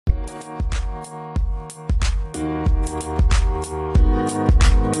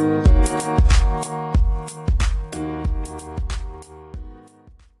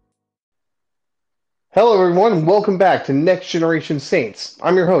Hello, everyone, and welcome back to Next Generation Saints.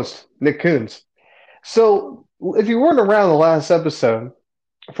 I'm your host, Nick Coons. So, if you weren't around the last episode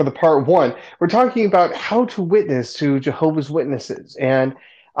for the part one, we're talking about how to witness to Jehovah's Witnesses. And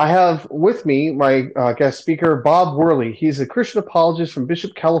I have with me my guest speaker, Bob Worley. He's a Christian apologist from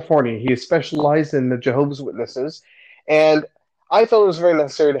Bishop, California. He is specialized in the Jehovah's Witnesses. And I felt it was very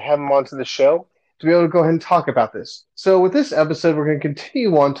necessary to have him onto the show to be able to go ahead and talk about this. So, with this episode, we're going to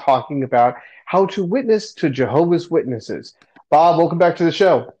continue on talking about how to witness to Jehovah's Witnesses. Bob, welcome back to the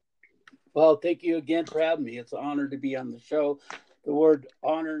show. Well, thank you again for having me. It's an honor to be on the show. The word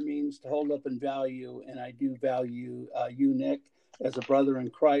honor means to hold up in value, and I do value you, Nick, as a brother in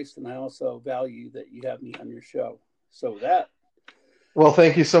Christ, and I also value that you have me on your show. So that. Well,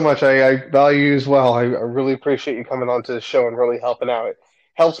 thank you so much. I value you as well. I really appreciate you coming onto the show and really helping out. It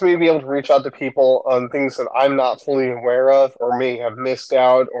helps me be able to reach out to people on things that I'm not fully aware of or may have missed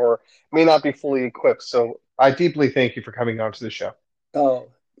out or may not be fully equipped. So I deeply thank you for coming onto the show. Oh,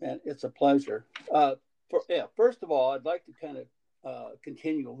 man, it's a pleasure. First of all, I'd like to kind of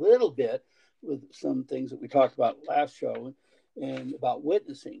continue a little bit with some things that we talked about last show and about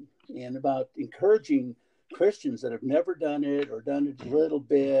witnessing and about encouraging Christians that have never done it or done it a little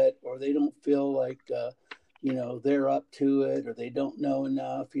bit, or they don't feel like, they're up to it, or they don't know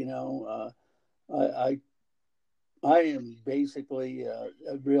enough. I am basically a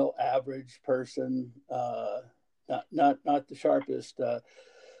real average person, not the sharpest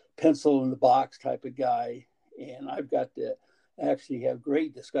pencil in the box type of guy. And I've got to actually have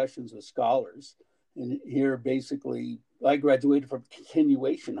great discussions with scholars. And here, basically, I graduated from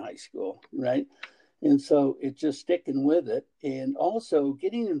continuation high school, right? And so it's just sticking with it, and also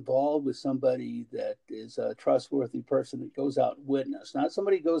getting involved with somebody that is a trustworthy person that goes out and witness. Not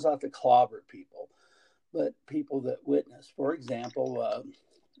somebody who goes out to clobber people, but people that witness. For example,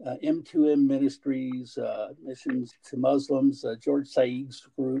 M2M Ministries, Missions to Muslims, George Saig's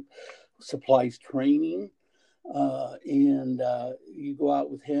group supplies training. And you go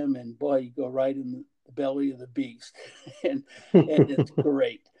out with him, and boy, you go right in the belly of the beast, and it's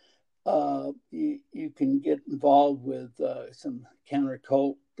great. You can get involved with some counter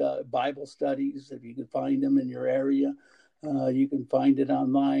cult Bible studies if you can find them in your area. You can find it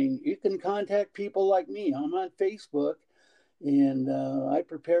online. You can contact people like me. I'm on Facebook, and I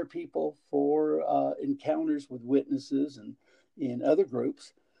prepare people for encounters with witnesses and in other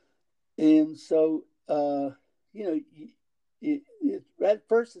groups. And so, at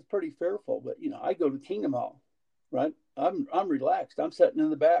first it's pretty fearful, but I go to Kingdom Hall, right? I'm relaxed. I'm sitting in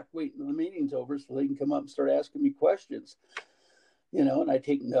the back waiting till the meeting's over so they can come up and start asking me questions, and I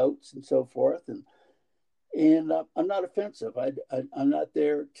take notes and so forth. And I'm not offensive. I'm not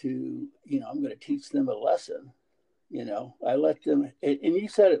there to, I'm going to teach them a lesson. I let them, and you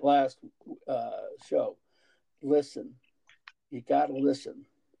said it last show, listen. You got to listen.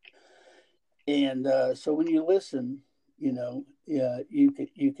 And so when you listen, you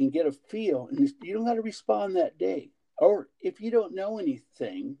can get a feel, and you don't got to respond that day. Or if you don't know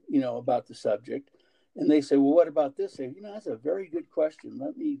anything, about the subject, and they say, well, what about this? Say, that's a very good question.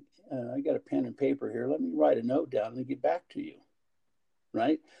 Let me, I got a pen and paper here. Let me write a note down and get back to you.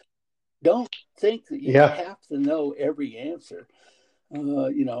 Right? Don't think that you have to know every answer.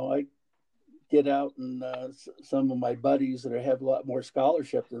 I get out and some of my buddies that have a lot more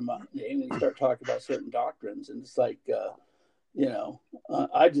scholarship than mine, and we start talking about certain doctrines, and it's like,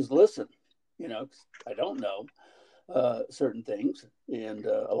 I just listen, 'cause I don't know certain things and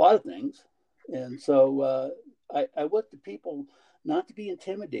a lot of things. And so I want the people not to be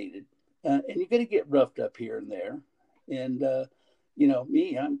intimidated. And you're going to get roughed up here and there. And,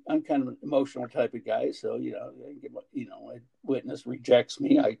 me, I'm kind of an emotional type of guy. So, a witness rejects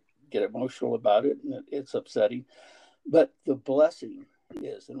me. I get emotional about it, and it's upsetting. But the blessing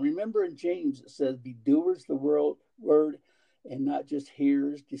is, and remember in James, it says, be doers the word and not just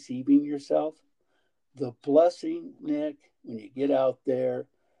hearers, deceiving yourself. The blessing, Nick, when you get out there,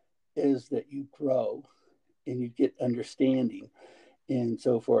 is that you grow and you get understanding and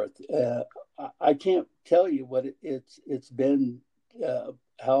so forth. I can't tell you what it's been,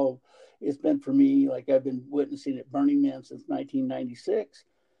 how it's been for me. Like, I've been witnessing at Burning Man since 1996,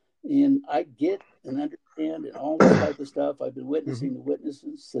 and I get and understand and all this type of stuff. I've been witnessing the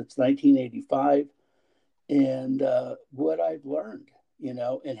witnesses since 1985, and what I've learned,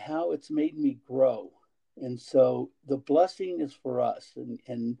 and how it's made me grow. And so the blessing is for us,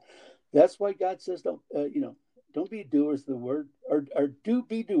 and that's why God says, don't be doers of the word, or do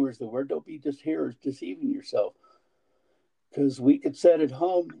be doers of the word. Don't be just hearers, deceiving yourself. because we could sit at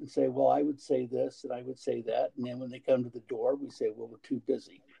home and say, well, I would say this and I would say that. And then when they come to the door, we say, well, we're too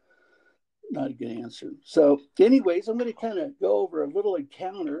busy. Not a good answer. So, anyways, I'm going to kind of go over a little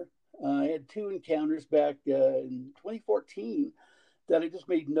encounter. I had two encounters back in 2014 that I just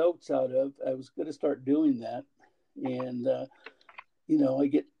made notes out of. I was going to start doing that. And, I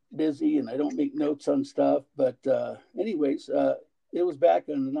get busy and I don't make notes on stuff. But, anyways, it was back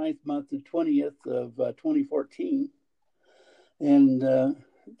on the ninth month, the 20th of 2014. And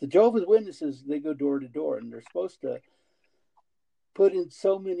the Jehovah's Witnesses, they go door to door and they're supposed to put in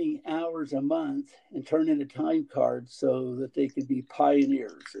so many hours a month and turn in a time card so that they could be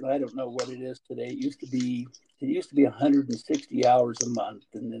pioneers. And I don't know what it is today. It used to be 160 hours a month,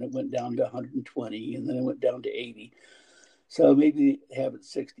 and then it went down to 120, and then it went down to 80. So maybe they have it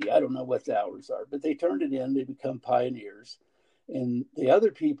 60. I don't know what the hours are, but they turned it in. They become pioneers. And the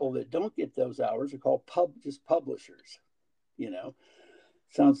other people that don't get those hours are called just publishers. You know,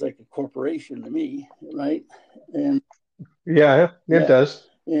 sounds like a corporation to me, right? And Yeah, it yeah, does.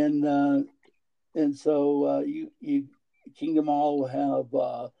 and so you Kingdom Hall will have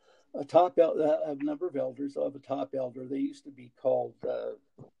a top a number of elders. They'll have a top elder. They used to be called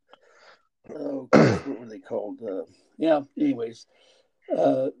oh gosh, what were they called? Yeah. Anyways,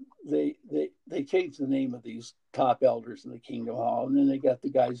 uh, they changed the name of these top elders in the Kingdom Hall, and then they got the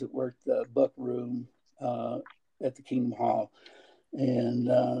guys that worked the book room at the Kingdom Hall, and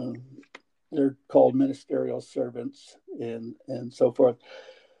they're called ministerial servants and so forth.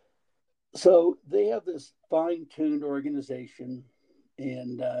 So they have this fine-tuned organization,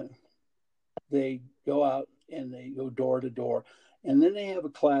 and they go out and they go door to door, and then they have a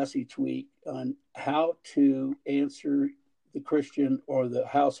class each week on how to answer the Christian or the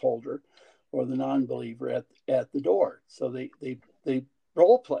householder or the non-believer at the door. So they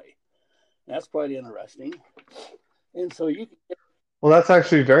role play. That's quite interesting. And so you Well, that's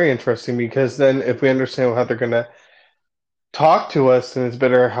actually very interesting because then if we understand how they're going to talk to us, then it's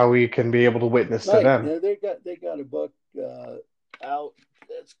better how we can be able to witness to right, them. they got a book out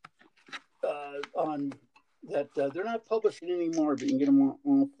that's on that they're not publishing anymore, but you can get them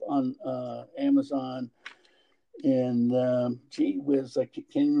on Amazon. And gee whiz, I can't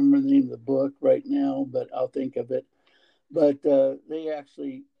remember the name of the book right now, but I'll think of it. But they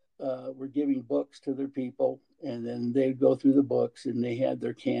actually were giving books to their people, and then they'd go through the books, and they had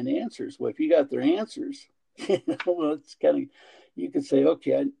their canned answers. Well, if you got their answers, well, it's kind of you could say,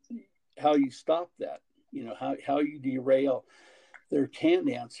 okay, how you stop that, how you derail their canned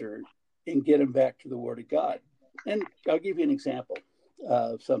answer and get them back to the Word of God. And I'll give you an example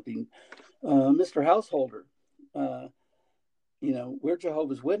of something. Mr. Householder, uh, we're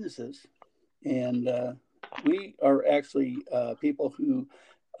Jehovah's Witnesses, and we are actually people who,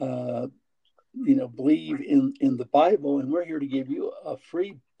 uh, believe in the Bible, and we're here to give you a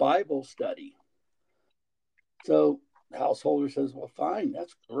free Bible study. So householder says, well, fine,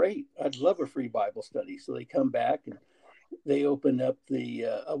 that's great. I'd love a free Bible study. So they come back and they open up the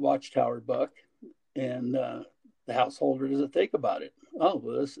a Watchtower book, and the householder doesn't think about it. Oh,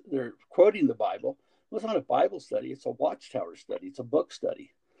 well, they're quoting the Bible. Well, it's not a Bible study; it's a Watchtower study. It's a book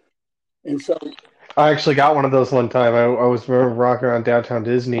study. And so, I actually got one of those one time. I was rocking around downtown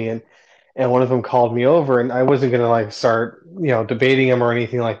Disney, and one of them called me over, and I wasn't going to like start, debating him or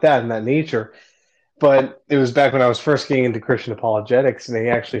anything like that in that nature. But it was back when I was first getting into Christian apologetics, and they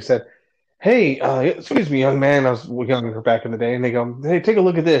actually said, "Hey, excuse me, young man." I was younger back in the day, and they go, "Hey, take a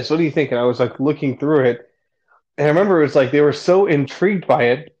look at this. What do you think?" And I was like looking through it, and I remember it was like they were so intrigued by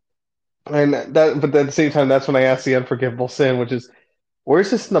it, and but at the same time, that's when I asked the unforgivable sin, which is, "Where's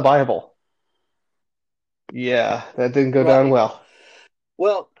this in the Bible?" Yeah, that didn't go down right. well.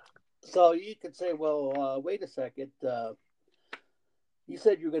 Well, so you could say, well, wait a second. You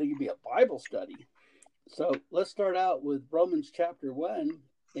said you're going to give me a Bible study. So let's start out with Romans chapter 1.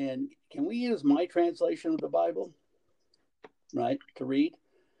 And can we use my translation of the Bible, right, to read?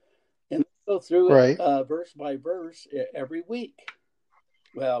 And go through it Right. verse by verse every week.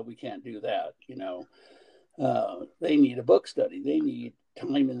 Well, we can't do that. They need a book study. They need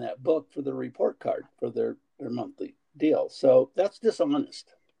time in that book for the report card for their monthly deal. So that's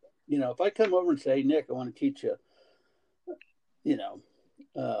dishonest. If I come over and say, Nick, I want to teach you, you know,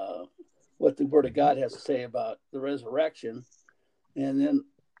 uh, what the Word of God has to say about the resurrection, and then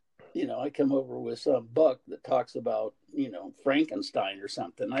I come over with some book that talks about Frankenstein or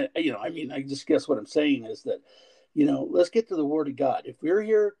something. I just guess what I'm saying is that let's get to the Word of God. If we're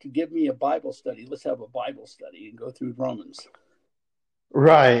here to give me a Bible study, let's have a Bible study and go through Romans.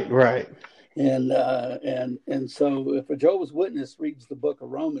 Right, right. And so if a Jehovah's Witness reads the book of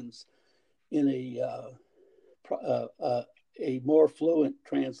Romans in a a more fluent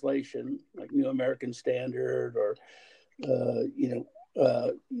translation like New American Standard or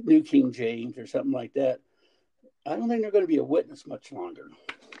New King James or something like that, I don't think they're going to be a witness much longer.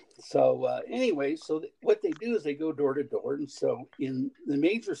 So anyway, what they do is they go door to door, and so in the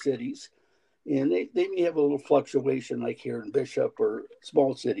major cities, and they may have a little fluctuation like here in Bishop or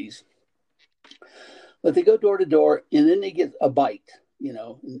small cities, but they go door to door, and then they get a bite,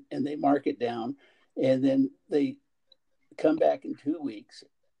 and they mark it down, and then they come back in 2 weeks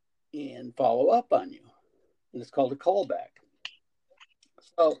and follow up on you, and it's called a callback.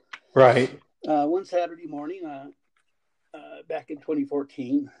 So Right. One Saturday morning, back in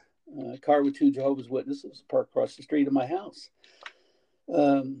 2014, a car with two Jehovah's Witnesses parked across the street of my house.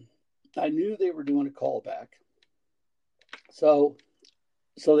 I knew they were doing a callback, so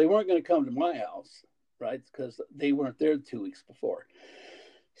they weren't going to come to my house, right? Because they weren't there 2 weeks before.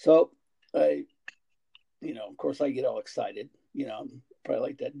 So of course, I get all excited. Probably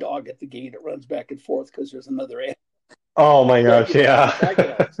like that dog at the gate that runs back and forth because there's another animal. Oh my gosh, yeah. I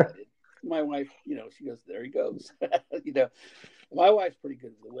get all excited. My wife, she goes, "There he goes." My wife's pretty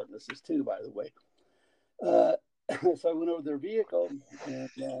good with the witnesses too, by the way. So I went over their vehicle and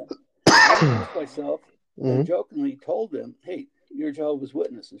I introduced myself and jokingly told them, "Hey, you're Jehovah's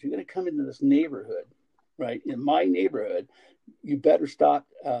Witnesses. You're going to come into this neighborhood, right? In my neighborhood, you better stop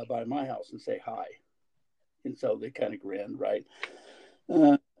by my house and say hi." And so they kind of grinned, right?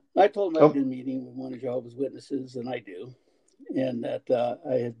 I told them I'd been meeting with one of Jehovah's Witnesses, and I do, and that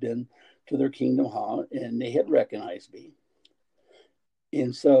I had been to their Kingdom Hall, and they had recognized me.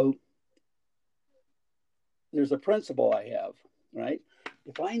 And so there's a principle I have, right?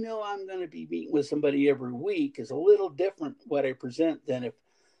 If I know I'm going to be meeting with somebody every week, is a little different what I present than if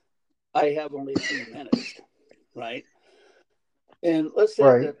I have only 3 minutes, right? And let's say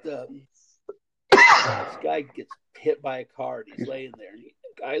that this guy gets hit by a car and he's laying there. And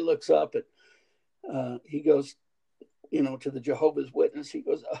the guy looks up and he goes, to the Jehovah's Witness, he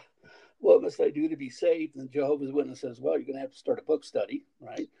goes, "What must I do to be saved?" And the Jehovah's Witness says, "Well, you're going to have to start a book study,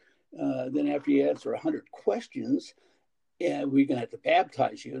 right? Then after you answer 100 questions, and we're going to have to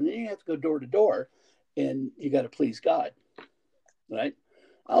baptize you. And then you have to go door to door, and you got to please God, right?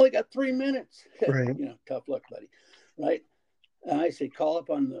 I only got 3 minutes. Right. Tough luck, buddy, right? And I say, call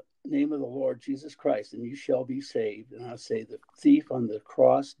upon the name of the Lord Jesus Christ, and you shall be saved. And I say, the thief on the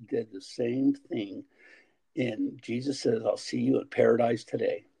cross did the same thing. And Jesus says, I'll see you in paradise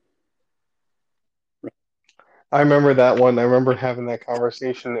today. I remember that one. I remember having that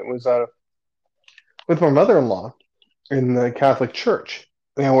conversation. It was with my mother-in-law in the Catholic Church,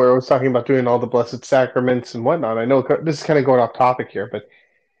 where I was talking about doing all the blessed sacraments and whatnot. I know this is kind of going off topic here, but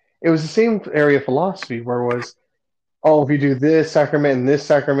it was the same area of philosophy where it was, oh, if you do this sacrament, this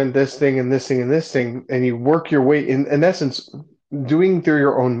thing, and this thing, and this thing, and you work your way, in essence, doing through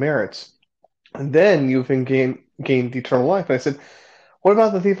your own merits, and then you can gain eternal life. And I said, what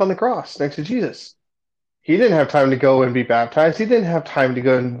about the thief on the cross next to Jesus? He didn't have time to go and be baptized. He didn't have time to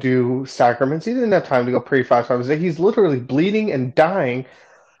go and do sacraments. He didn't have time to go pray 5 times a day. He's literally bleeding and dying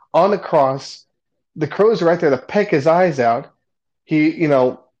on the cross. The crows are right there to peck his eyes out.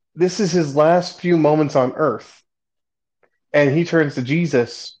 This is his last few moments on earth. And he turns to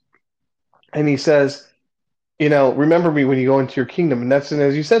Jesus and he says, remember me when you go into your kingdom. And that's,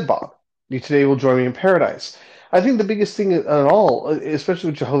 as you said, Bob, you today will join me in paradise. I think the biggest thing at all,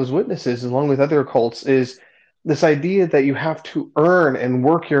 especially with Jehovah's Witnesses, along with other cults, is this idea that you have to earn and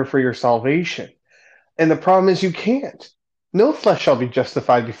work here for your salvation. And the problem is you can't. No flesh shall be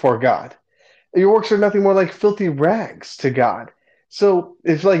justified before God. Your works are nothing more like filthy rags to God. So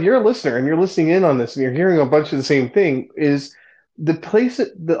it's like you're a listener and you're listening in on this and you're hearing a bunch of the same thing, is the place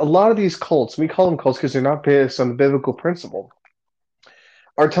that a lot of these cults, we call them cults because they're not based on the biblical principle,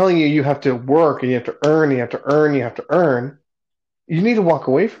 are telling you have to work and you have to earn, you have to earn, you have to earn. You need to walk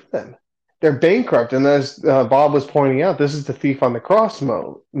away from them. They're bankrupt. And as Bob was pointing out, this is the thief on the cross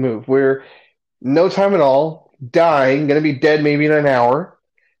move, where no time at all, dying, going to be dead maybe in an hour.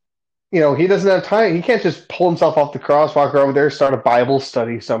 He doesn't have time. He can't just pull himself off the cross, walk over there, start a Bible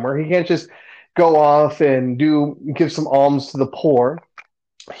study somewhere. He can't just go off and give some alms to the poor.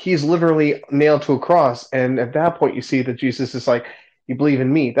 He's literally nailed to a cross. And at that point, you see that Jesus is like, you believe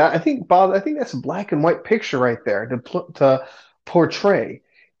in me. I think, Bob, that's a black and white picture right there to portray,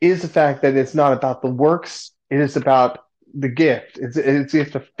 is the fact that it's not about the works. It is about the gift. It's a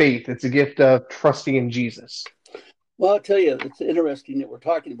gift of faith. It's a gift of trusting in Jesus. Well, I'll tell you, it's interesting that we're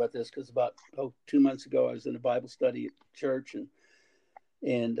talking about this because about 2 months ago, I was in a Bible study at church,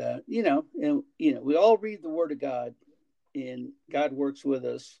 and we all read the Word of God, and God works with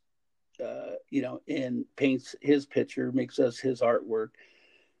us and paints his picture, makes us his artwork,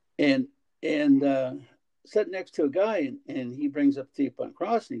 and sat next to a guy, and he brings up the thief on the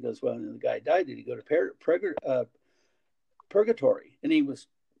cross, and he goes, well, and the guy died. Did he go to purgatory? And he was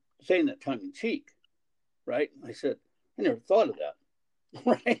saying that tongue in cheek, right? And I said, I never thought of that.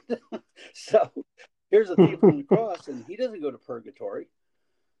 Right? So here's a thief on the cross, and he doesn't go to purgatory.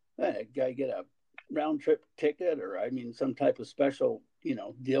 That guy get a round trip ticket, or some type of special,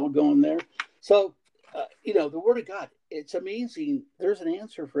 deal going there. So, the Word of God, it's amazing. There's an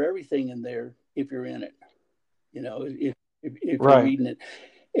answer for everything in there if you're in it. If you're Right. reading it,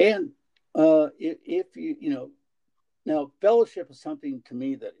 and if you now fellowship is something to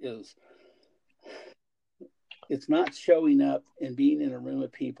me that is, it's not showing up and being in a room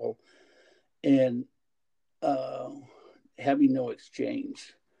with people and having no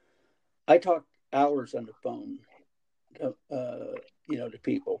exchange. I talk hours on the phone, to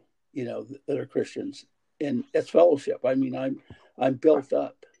people, that are Christians, and that's fellowship. I'm built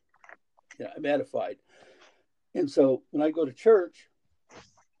up, I'm edified, and so when I go to church,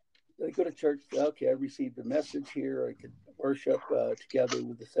 okay, I received a message here. I could worship together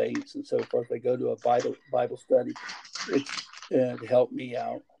with the saints and so forth. I go to a Bible study. It's to help me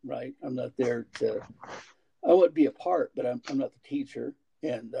out, right? I'm not there to. I want to be a part, but I'm not the teacher.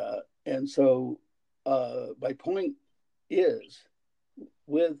 And so my point is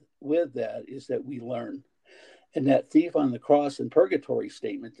with that is that we learn. And that thief on the cross and purgatory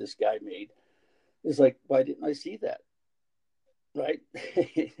statement this guy made is like, why didn't I see that? Right?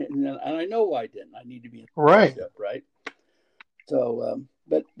 and I know why I didn't. I need to be in Right. fellowship, right?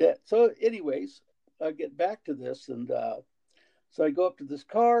 So, anyways, I get back to this, and so I go up to this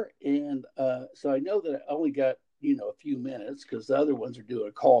car, and so I know that I only got a few minutes because the other ones are doing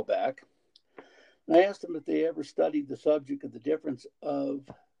a callback. And I asked them if they ever studied the subject of the difference of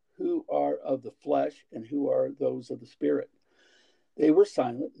who are of the flesh and who are those of the spirit. They were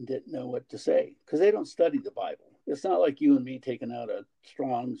silent and didn't know what to say because they don't study the Bible. It's not like you and me taking out a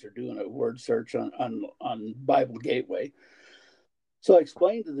Strong's or doing a word search on Bible Gateway. So I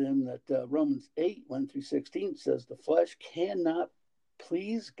explained to them that Romans 8, 1 through 16 says the flesh cannot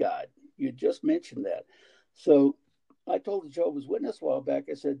please God. You just mentioned that. So I told the Jehovah's Witness a while back,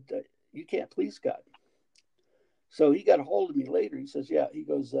 I said, you can't please God. So he got a hold of me later. He says, yeah, he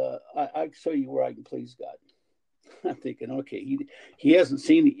goes, I can show you where I can please God. I'm thinking, okay, he hasn't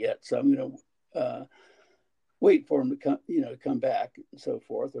seen it yet, so I'm going to wait for him to come back and so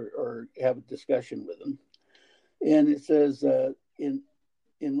forth, or have a discussion with him. And it says in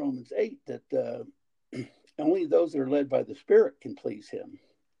Romans 8 that only those that are led by the Spirit can please him.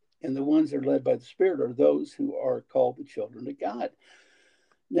 And the ones that are led by the Spirit are those who are called the children of God.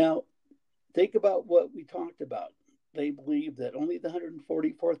 Now, think about what we talked about. They believe that only the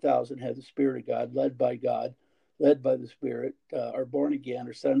 144,000 have the Spirit of God, led by the Spirit, are born again,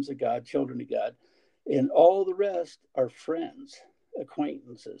 are sons of God, children of God. And all the rest are friends,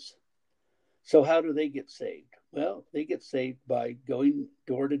 acquaintances. So how do they get saved? Well, they get saved by going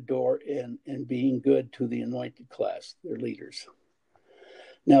door to door and being good to the anointed class, their leaders.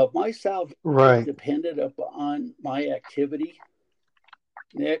 Now, if my salvation depended upon my activity,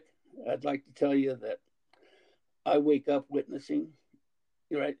 Nick, I'd like to tell you that I wake up witnessing,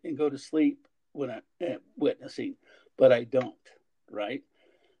 right, and go to sleep when I'm witnessing, but I don't, right?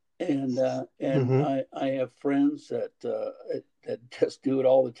 And I have friends that just do it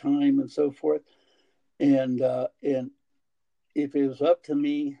all the time and so forth. And if it was up to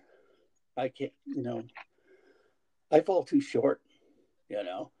me, I can't, I fall too short,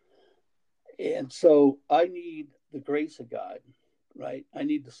 And so I need the grace of God, right? I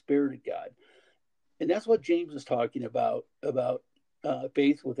need the Spirit of God. And that's what James is talking about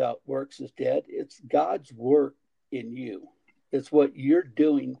faith without works is dead. It's God's work in you. It's what you're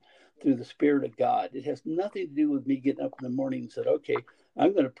doing through the Spirit of God. It has nothing to do with me getting up in the morning and said, okay,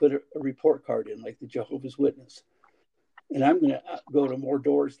 I'm going to put a report card in like the Jehovah's Witness, and I'm going to go to more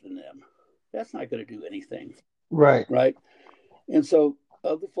doors than them. That's not going to do anything. Right. Right. And so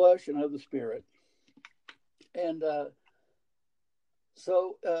of the flesh and of the Spirit. And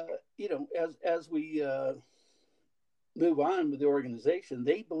so, as we move on with the organization,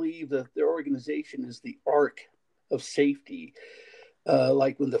 they believe that their organization is the ark of safety.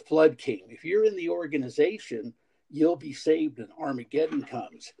 Like when the flood came, if you're in the organization, you'll be saved when Armageddon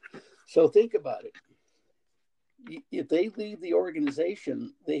comes. So think about it. If they leave the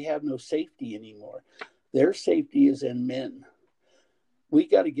organization, they have no safety anymore. Their safety is in men. We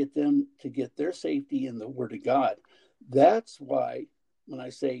got to get them to get their safety in the Word of God. That's why when I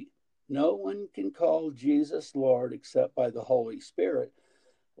say no one can call Jesus Lord except by the Holy Spirit,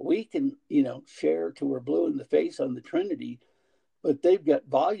 we can, share till we're blue in the face on the Trinity, but they've got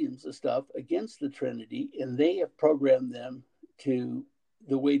volumes of stuff against the Trinity, and they have programmed them to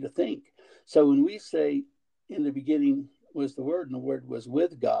the way to think. So when we say in the beginning was the Word, and the Word was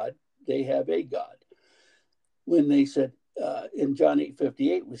with God, they have a God. When they said in John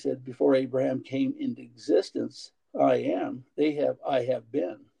 8:58, we said, before Abraham came into existence, I am. They have I have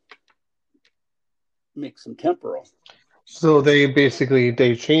been. Makes them temporal. So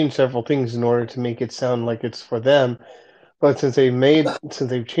they changed several things in order to make it sound like it's for them. But since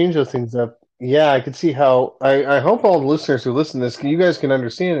they've changed those things up, yeah, I can see how. I hope all the listeners who listen to this, you guys can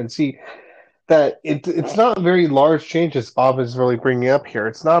understand and see that it's not very large changes Bob is really bringing up here.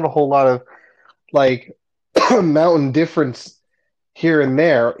 It's not a whole lot of like mountain difference here and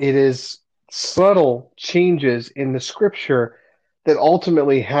there. It is subtle changes in the scripture that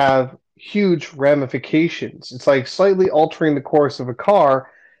ultimately have huge ramifications. It's like slightly altering the course of a car,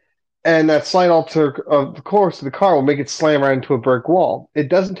 and that slight alter of the course of the car will make it slam right into a brick wall. It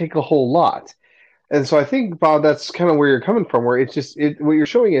doesn't take a whole lot. And so I think, Bob, that's kind of where you're coming from, where what you're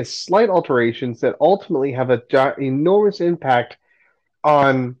showing is slight alterations that ultimately have an enormous impact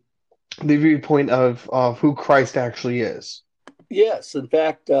on the viewpoint of who Christ actually is. Yes, in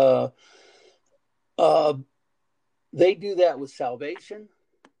fact, uh, they do that with salvation.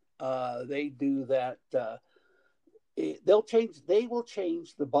 They do that. They will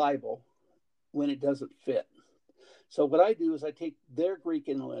change the Bible when it doesn't fit. So what I do is I take their Greek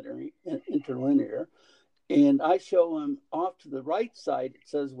interlinear, and I show them off to the right side. It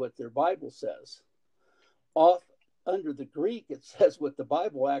says what their Bible says. Off under the Greek, it says what the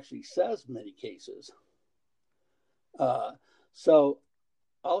Bible actually says in many cases. So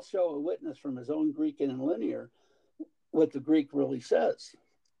I'll show a witness from his own Greek interlinear what the Greek really says,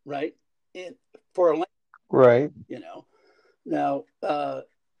 right? And for a language, Right. you know. Now, I'm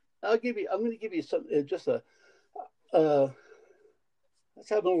going to give you some, just uh, let's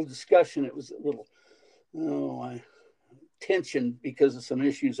have a little discussion. It was a little, tension because of some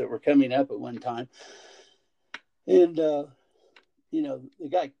issues that were coming up at one time. And, the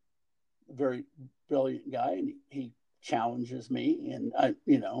guy, very brilliant guy, and he challenges me, and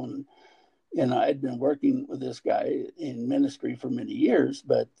and I had been working with this guy in ministry for many years,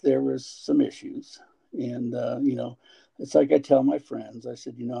 but there was some issues. And, it's like I tell my friends, I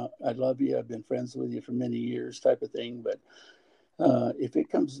said, I love you. I've been friends with you for many years type of thing. But if it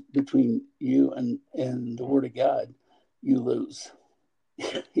comes between you and the Word of God, you lose.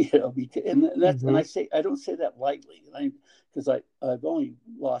 And Hmm. I don't say that lightly, because I've only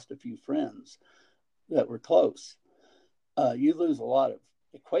lost a few friends that were close. You lose a lot of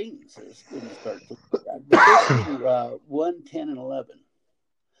acquaintances when you start to look at that. But First Peter 1, 10, and 11.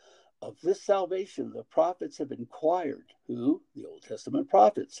 Of this salvation, the prophets have inquired, who? The Old Testament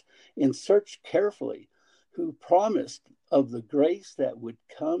prophets, and searched carefully, who promised of the grace that would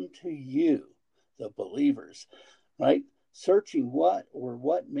come to you, the believers, right? Searching what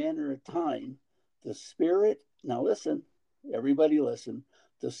manner of time the Spirit, now listen, everybody listen,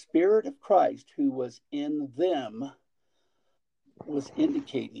 the Spirit of Christ who was in them was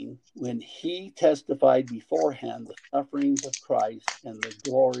indicating when he testified beforehand the sufferings of Christ and the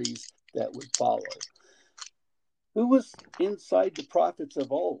glories that would follow. Who was inside the prophets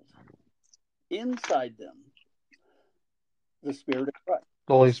of old? Inside them, the Spirit of Christ.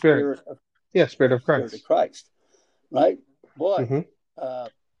 The The Holy Spirit. Spirit of Yeah, Spirit of Spirit of Christ. Christ, right? Boy, Hmm. uh,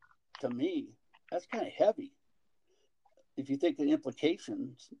 to me, that's kind of heavy. If you think the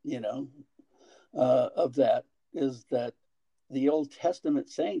implications, of that is that the Old Testament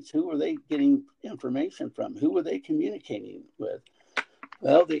saints, who were they getting information from? Who were they communicating with?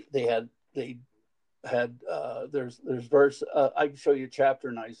 Well, they had there's verse. I can show you a chapter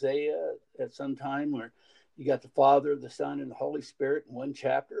in Isaiah at some time where you got the Father, the Son, and the Holy Spirit in one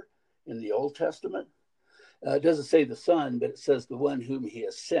chapter in the Old Testament. It doesn't say the Son, but it says the one whom He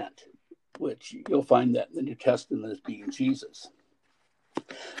has sent, which you'll find that in the New Testament as being Jesus.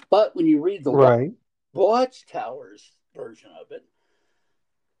 But when you read the Right. Watchtower's version of it,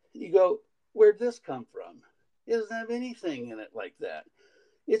 you go, where'd this come from? It doesn't have anything in it like that.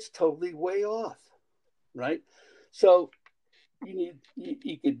 It's totally way off, right? So you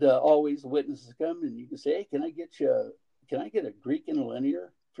could always witnesses come and you can say, hey, can I get a Greek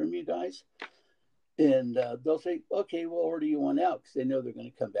interlinear from you guys? And they'll say, okay, well, order you one out, because they know they're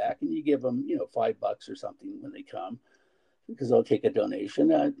going to come back, and you give them, $5 or something when they come, because they'll take a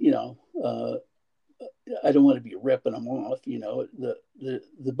donation. I don't want to be ripping them off.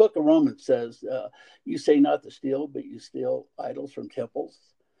 The book of Romans says, you say not to steal, but you steal idols from temples.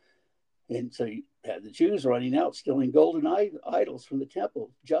 And so you had the Jews running out, stealing golden idols from the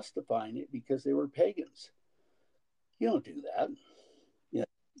temple, justifying it because they were pagans. You don't do that. Yeah.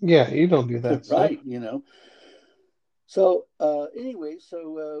 Yeah, you don't do that stuff. Right. So anyway,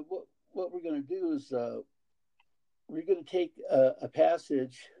 so what we're going to do is we're going to take a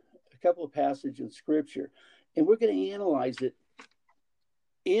passage, a couple of passages in Scripture, and we're going to analyze it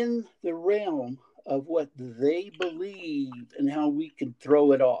in the realm of what they believe and how we can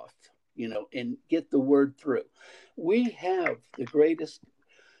throw it off, and get the word through. We have the greatest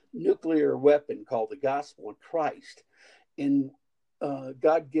nuclear weapon called the gospel of Christ, and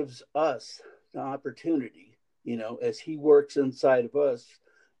God gives us the opportunity, as He works inside of us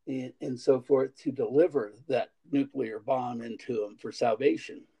and so forth, to deliver that nuclear bomb into them for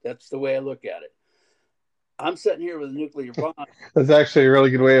salvation. That's the way I look at it. I'm sitting here with a nuclear bomb. That's actually a really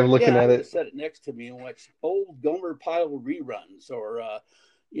good way of looking Yeah, I at can just it. set it next to me and watch old Gomer Pyle reruns, or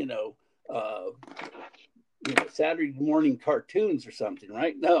you know, uh, Saturday morning cartoons or something.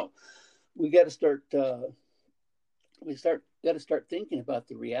 Right? No, we got to start. Got to start thinking about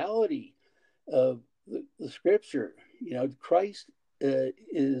the reality of the Scripture. Christ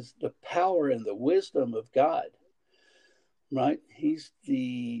is the power and the wisdom of God. Right? He's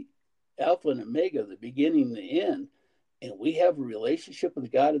the Alpha and Omega, the beginning and the end, and we have a relationship with the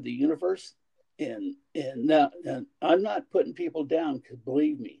God of the universe. And now, and I'm not putting people down, because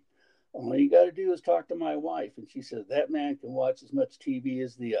believe me, all you got to do is talk to my wife, and she says that man can watch as much TV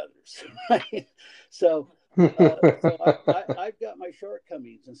as the others, right? So, I've got my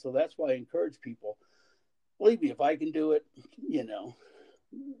shortcomings, and so that's why I encourage people. Believe me, if I can do it, you know,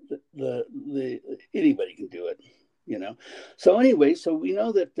 the anybody can do it. So anyway, so we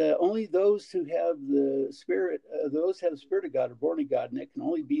know that only those who have the spirit, those who have the Spirit of God, are born of God, and it can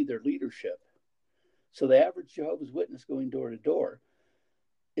only be their leadership. So the average Jehovah's Witness going door to door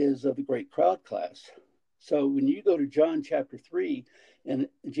is of the great crowd class. So when you go to John chapter 3, and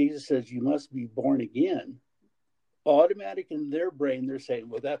Jesus says you must be born again, automatic in their brain, they're saying,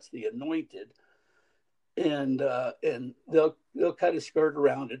 well, that's the anointed. And they'll kind of skirt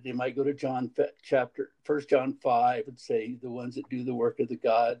around it. They might go to First John 5, and say the ones that do the work of the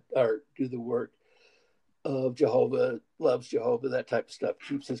God, or do the work of Jehovah, loves Jehovah, that type of stuff,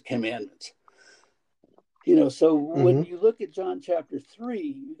 keeps His commandments. So when you look at John chapter 3,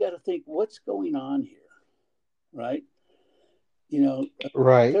 you got to think, what's going on here, right?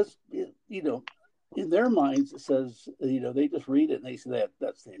 Right. Because in their minds it says, they just read it and they say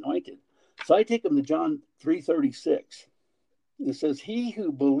that's the anointed. So I take them to John 3:36. It says, "He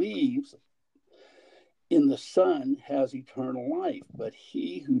who believes in the Son has eternal life, but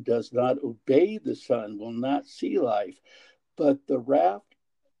he who does not obey the Son will not see life, but the wrath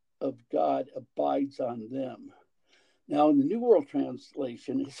of God abides on them." Now, in the New World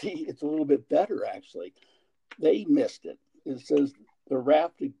Translation, see, it's a little bit better, actually. They missed it. It says, "The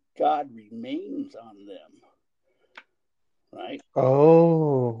wrath of God remains on them." Right?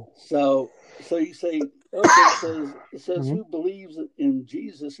 Oh. So you say, okay, it says Mhm. who believes in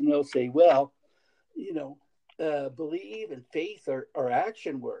Jesus, and they'll say, well, believe and faith are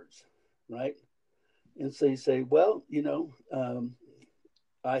action words, right? And so you say, well,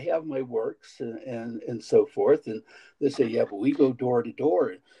 I have my works, and so forth, and they say, yeah, but we go door to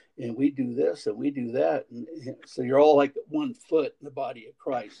door, and we do this and we do that, and so you're all like 1 foot in the body of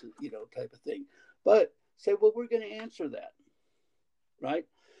Christ, type of thing. But say, well, we're going to answer that, right?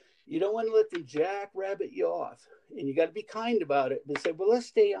 You don't want to let them jackrabbit you off, and you got to be kind about it. But say, well, let's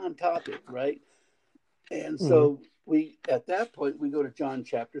stay on topic, right? And Mhm. so at that point, we go to John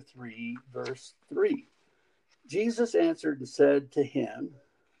chapter 3, verse 3. Jesus answered and said to him,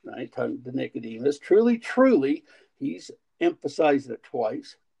 right, talking to Nicodemus, truly, truly, he's emphasized it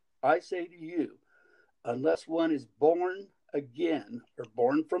twice. I say to you, unless one is born again, or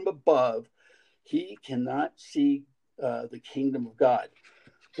born from above, he cannot see the kingdom of God.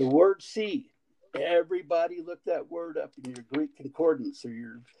 The word "see," everybody look that word up in your Greek concordance, or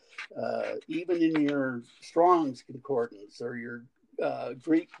your even in your Strong's concordance, or your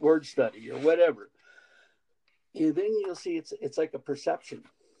Greek word study, or whatever. And then you'll see it's like a perception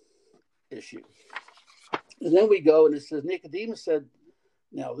issue. And then we go, and it says, Nicodemus said,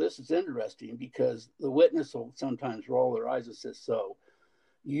 now this is interesting, because the witness will sometimes roll their eyes and says, so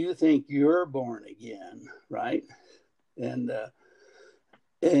you think you're born again, right? And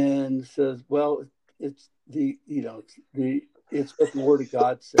says, well, it's it's what the Word of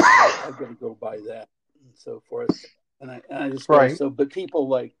God says. I got to go by that, and so forth. And I just go, Right. so, but people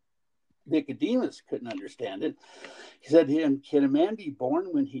like Nicodemus couldn't understand it. He said to him, can a man be born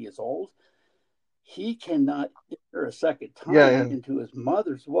when he is old? He cannot enter a second Yeah. time And into his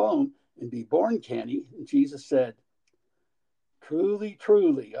mother's womb and be born, can he? And Jesus said, truly,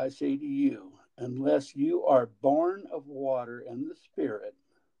 truly, I say to you, unless you are born of water and the Spirit,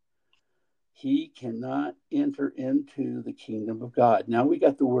 he cannot enter into the kingdom of God. Now we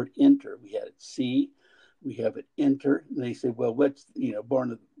got the word enter. We had it see, we have it enter. And they say, well, what's,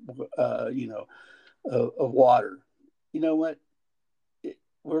 born of, of water? You know what?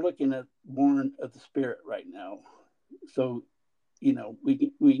 We're looking at born of the Spirit right now. So,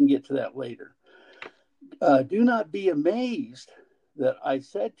 we can get to that later. Do not be amazed that I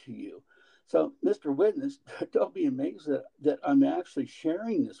said to you. So, Mr. Witness, don't be amazed that I'm actually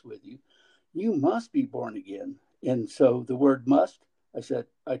sharing this with you. You must be born again. And so the word must,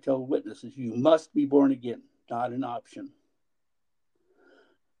 I tell witnesses, you must be born again, not an option.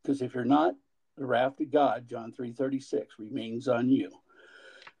 Because if you're not, the wrath of God, John 3:36, remains on you.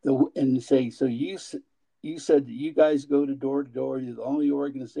 And say, so you said that you guys go to door, you're the only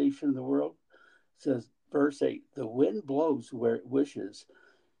organization in the world. It says, verse 8, the wind blows where it wishes,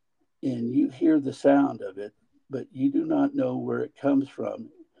 and you hear the sound of it, but you do not know where it comes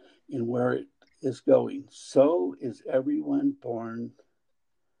from and where it is going. So is everyone born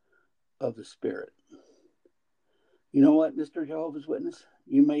of the Spirit. You know what, Mr. Jehovah's Witness?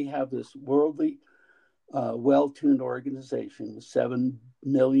 You may have this worldly, well-tuned organization with 7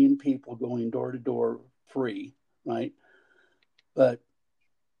 million people going door to door free, right? But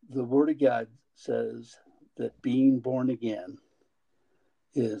the Word of God says that being born again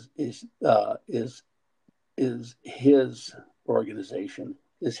is His organization,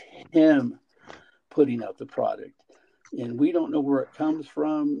 is Him putting out the product, and we don't know where it comes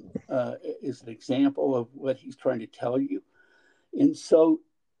from. Is an example of what He's trying to tell you, and so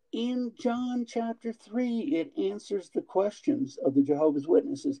in John chapter 3, it answers the questions of the Jehovah's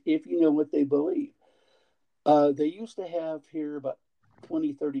Witnesses if you know what they believe. They used to have here about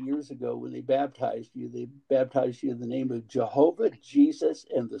 20, 30 years ago when they baptized you in the name of Jehovah, Jesus,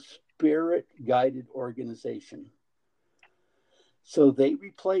 and the Spirit Guided Organization. So they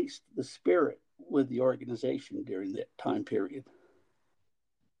replaced the Spirit with the organization during that time period.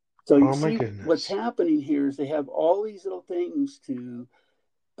 So you Oh my see what's goodness. happening here is they have all these little things to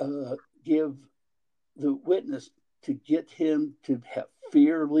give the witness, to get him to have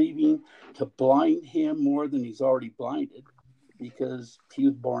fear leaving, to blind him more than he's already blinded because he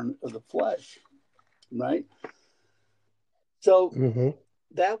was born of the flesh, right? So Mm-hmm.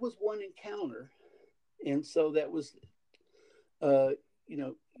 that was one encounter, and so that was, uh,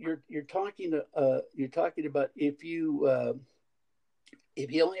 you're talking about if you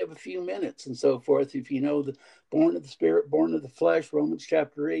only have a few minutes and so forth, if you know the born of the Spirit, born of the flesh, Romans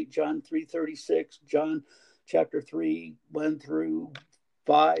chapter 8, John 3:36, John chapter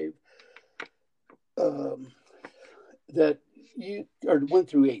 3:1-5, that you, or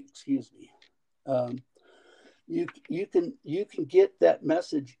 1-8, excuse me, you can get that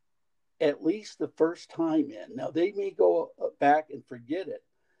message at least the first time in. Now they may go back and forget it,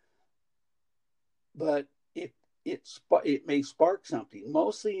 but it may spark something.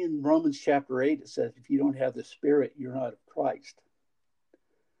 Mostly in Romans chapter 8, it says, if you don't have the Spirit, you're not of Christ.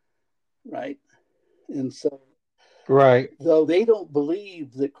 Right? And so, Right. though they don't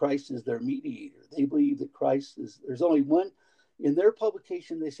believe that Christ is their mediator, they believe that there's only one, in their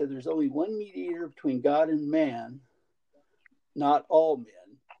publication, they said there's only one mediator between God and man, not all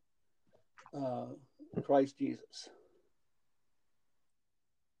men, Christ Jesus.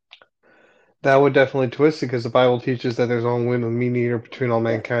 That would definitely twist it because the Bible teaches that there's only one mediator between all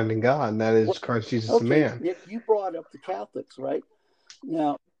Yeah. mankind and God, and that is Well, Christ Jesus the okay, man. Nick, you brought up the Catholics, right?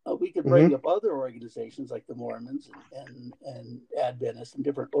 Now, we could bring Mm-hmm. up other organizations like the Mormons and Adventists and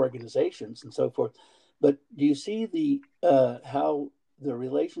different organizations and so forth. But do you see how the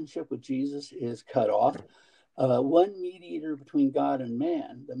relationship with Jesus is cut off? One mediator between God and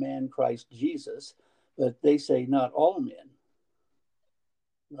man, the man Christ Jesus, but they say not all men,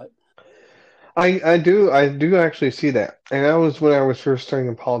 right? I do actually see that, and that was when I was first studying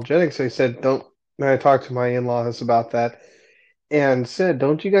apologetics. I said, don't. And I talked to my in-laws about that, and said,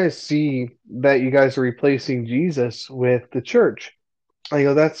 don't you guys see that you guys are replacing Jesus with the church? I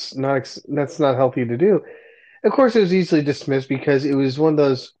go, that's not healthy to do. Of course, it was easily dismissed because it was one of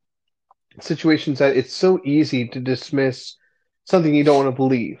those situations that it's so easy to dismiss something you don't want to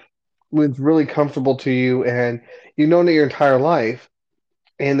believe, when it's really comfortable to you and you've known it your entire life,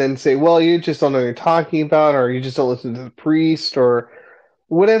 and then say, well, you just don't know what you're talking about, or you just don't listen to the priest, or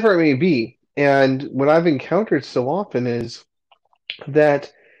whatever it may be. And what I've encountered so often is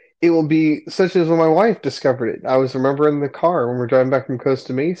that it will be such as when my wife discovered it. I was remembering in the car when we are driving back from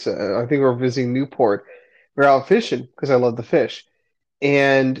Costa Mesa. I think we were visiting Newport. We are out fishing because I love the fish.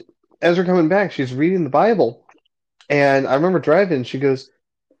 And as we're coming back, she's reading the Bible, and I remember driving. She goes,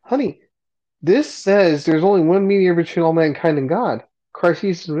 "Honey, this says there's only one mediator between all mankind and God, Christ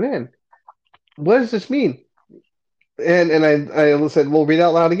Jesus man. What does this mean?" And I said, "Well, read it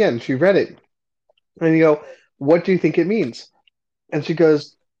out loud again." She read it, and you go, "What do you think it means?" And she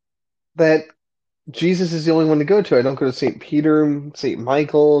goes, "That Jesus is the only one to go to. I don't go to St. Peter, St.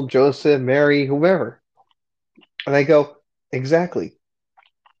 Michael, Joseph, Mary, whoever." And I go, "Exactly.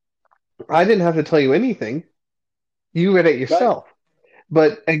 I didn't have to tell you anything. You read it Right. yourself."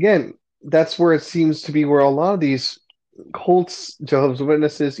 But again, that's where it seems to be where a lot of these cults, Jehovah's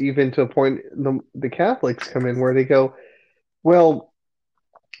Witnesses, even to a point, the Catholics come in where they go, well,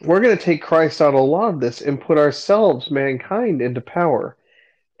 we're going to take Christ out of a lot of this and put ourselves, mankind, into power.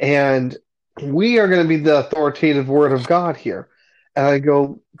 And we are going to be the authoritative word of God here. And I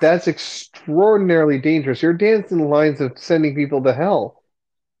go, that's extraordinarily dangerous. You're dancing the lines of sending people to hell.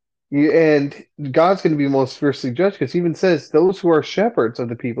 And God's going to be most fiercely judged because he even says those who are shepherds of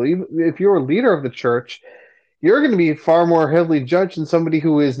the people, even if you're a leader of the church, you're going to be far more heavily judged than somebody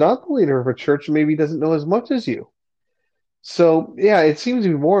who is not the leader of a church and maybe doesn't know as much as you. So, yeah, it seems to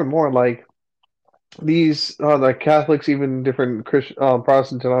be more and more like these like Catholics, even different Christian,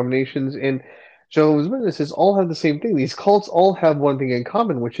 Protestant denominations, and Jehovah's Witnesses all have the same thing. These cults all have one thing in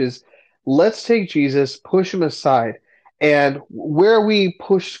common, which is let's take Jesus, push him aside, and where we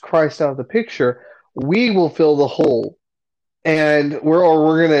push Christ out of the picture, we will fill the hole, and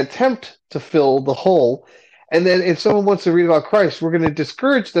we're going to attempt to fill the hole. And then if someone wants to read about Christ, we're going to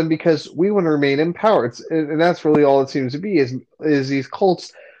discourage them because we want to remain in power. And that's really all it seems to be is these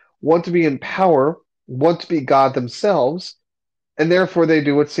cults want to be in power, want to be God themselves, and therefore they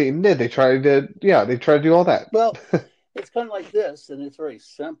do what Satan did. They try to do all that. Well, it's kind of like this, and it's very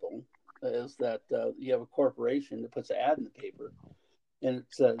simple. Is that you have a corporation that puts an ad in the paper, and it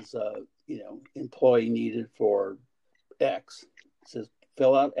says, employee needed for X. It says,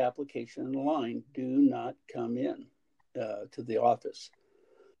 fill out application in the line. Do not come in to the office.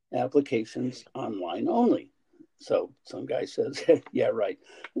 Applications online only. So some guy says, yeah, right.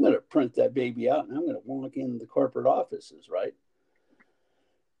 I'm going to print that baby out and I'm going to walk in the corporate offices, right?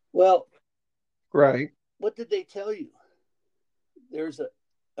 Well, Right. what did they tell you? There's a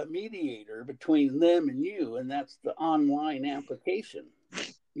mediator between them and you, and that's the online application,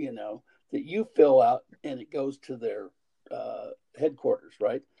 that you fill out and it goes to their headquarters,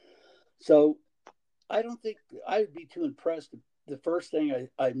 right? So I don't think I would be too impressed. The first thing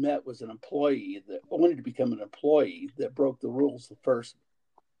I met was an employee that wanted to become an employee that broke the rules the first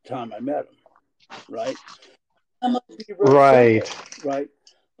time I met him, right? That must be real Right. simple, right?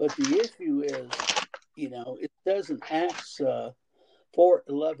 But the issue is, it says in Acts 4,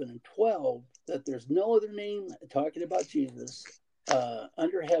 11, and 12 that there's no other name talking about Jesus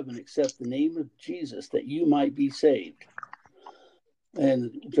under heaven except the name of Jesus that you might be saved.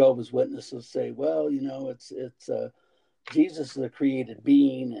 And Jehovah's Witnesses say, well, it's Jesus is a created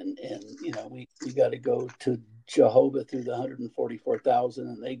being, and we got to go to Jehovah through the 144,000,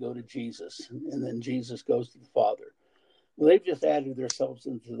 and they go to Jesus, and then Jesus goes to the Father. Well, they've just added themselves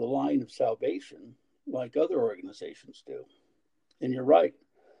into the line of salvation, like other organizations do. And you're right.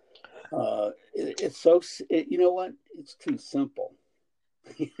 It's so. You know what? It's too simple.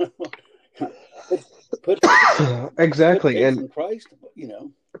 put, put put Exactly. faith And in Christ.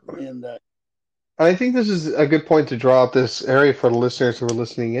 And I think this is a good point to draw up this area for the listeners who are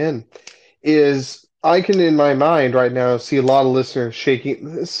listening in. Is I can in my mind right now see a lot of listeners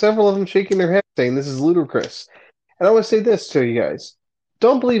shaking, several of them shaking their heads, saying this is ludicrous. And I want to say this to you guys: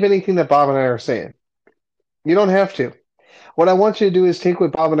 don't believe anything that Bob and I are saying. You don't have to. What I want you to do is take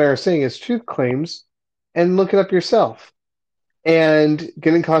what Bob and I are saying as truth claims and look it up yourself. And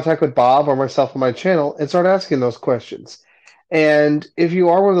get in contact with Bob or myself on my channel and start asking those questions. And if you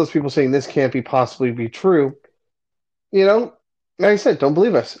are one of those people saying this can't be possibly be true, you know, like I said, don't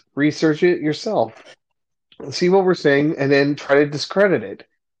believe us. Research it yourself. See what we're saying and then try to discredit it.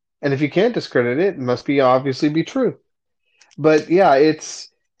 And if you can't discredit it, it must be obviously be true. But yeah,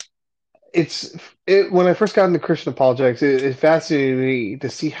 when I first got into Christian apologetics, it fascinated me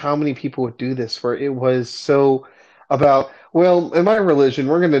to see how many people would do this. Where it was so about, well, in my religion,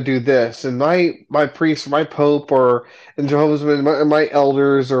 we're going to do this, and my priest, my pope, or in Jehovah's Witness, my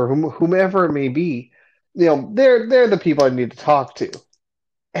elders, or whomever it may be, they're the people I need to talk to.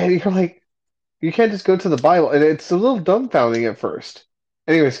 And you're like, you can't just go to the Bible, and it's a little dumbfounding at first.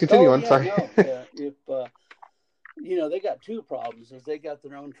 Anyways, continue oh on. yeah, Sorry. no, if they got two problems. Is they got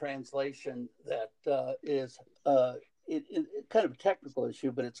their own translation that is kind of a technical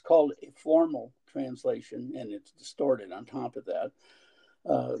issue, but it's called a formal translation, and it's distorted on top of that.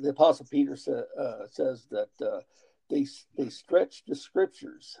 The Apostle Peter says that they stretch the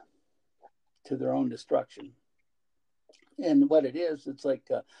scriptures to their own destruction. And what it is, it's like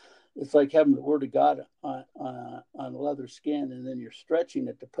having the Word of God on leather skin, and then you're stretching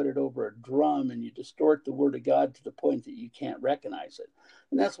it to put it over a drum, and you distort the Word of God to the point that you can't recognize it.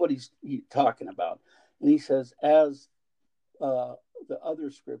 And that's what he's talking about. And he says, as the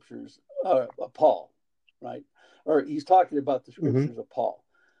other scriptures, Paul, right? Or he's talking about the Hmm. scriptures of Paul.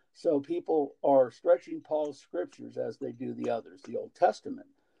 So people are stretching Paul's scriptures as they do the others, the Old Testament.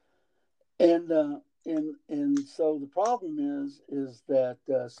 And so the problem is that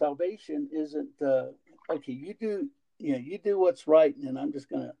salvation isn't okay. You do what's right, and I'm just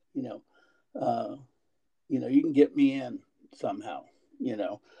gonna you can get me in somehow. You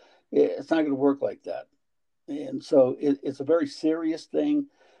know, it's not going to work like that. And so it's a very serious thing.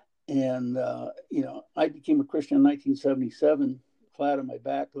 And I became a Christian in 1977, flat on my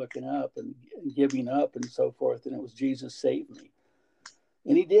back, looking up and giving up and so forth. And it was Jesus saved me,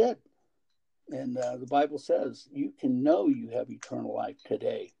 and He did. And the Bible says you can know you have eternal life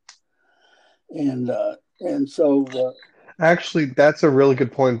today. And so Actually, that's a really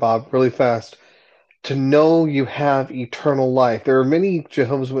good point, Bob. Really fast. To know you have eternal life. There are many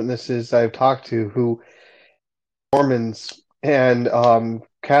Jehovah's Witnesses I've talked to who Mormons and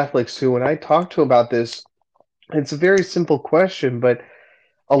Catholics who, when I talk to about this, it's a very simple question, but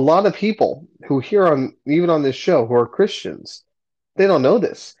a lot of people who hear on even on this show who are Christians, they don't know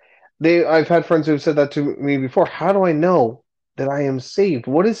this. I've had friends who've said that to me before. How do I know that I am saved?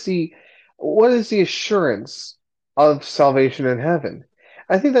 What is the assurance of salvation in heaven?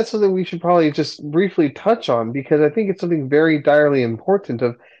 I think that's something we should probably just briefly touch on because I think it's something very direly important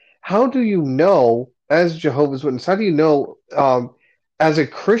of how do you know as Jehovah's Witness, how do you know as a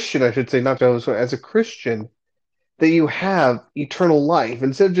Christian, I should say, not Jehovah's Witness, as a Christian that you have eternal life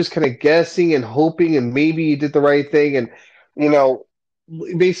instead of just kind of guessing and hoping and maybe you did the right thing and you know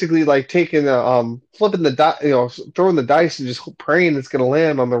basically like taking the flipping the die, throwing the dice and just praying it's going to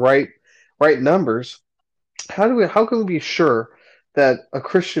land on the right numbers. How can we be sure that a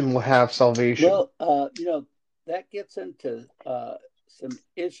Christian will have salvation? well, that gets into some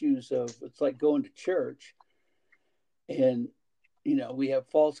issues of it's like going to church, and we have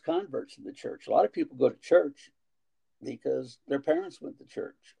false converts in the church. A lot of people go to church because their parents went to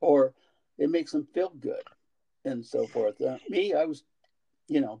church, or it makes them feel good and so forth. Me, I was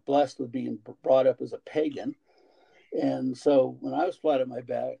blessed with being brought up as a pagan. And so when I was flat on my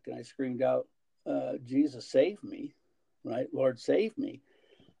back and I screamed out, Jesus save me, right? Lord save me.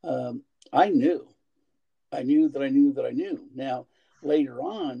 Um, I knew, I knew that I knew that I knew. Now, later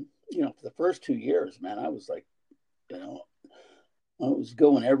on, for the first 2 years, man, I was like, you know, I was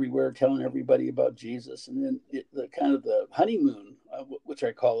going everywhere telling everybody about Jesus. And then the kind of the honeymoon, which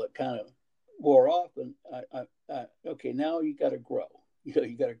I call it, kind of wore off. And okay, now you got to grow. You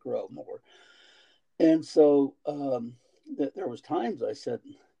got to grow more. And so there was times I said,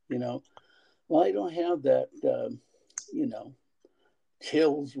 you know, well, I don't have that, you know,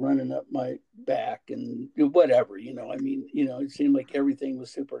 chills running up my back and whatever, I mean, it seemed like everything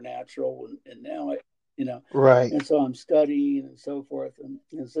was supernatural. And now Right. and so I'm studying and so forth. And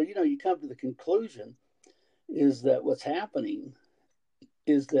so, you come to the conclusion is that what's happening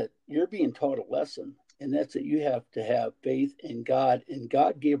is that you're being taught a lesson. And that's that you have to have faith in God. And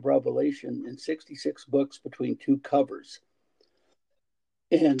God gave revelation in 66 books between two covers.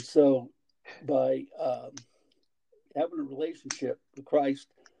 And so by having a relationship with Christ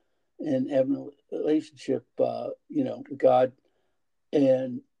and having a relationship, with God,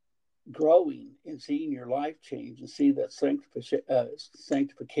 and growing and seeing your life change and see that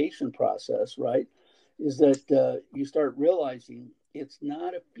sanctification process, right, is that you start realizing it's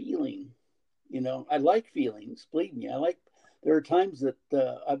not a feeling. I like feelings. Believe me, I like. There are times that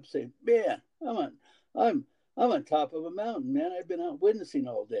I'm saying, "Man, I'm I'm on top of a mountain, man. I've been out witnessing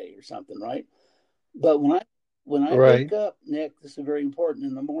all day or something, right?" But when I wake Right. up, Nick, this is very important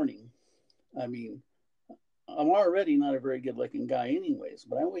in the morning. I mean, I'm already not a very good looking guy, anyways.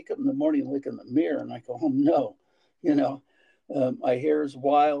 But I wake up in the morning, look in the mirror, and I go, "Oh no," you know, my hair is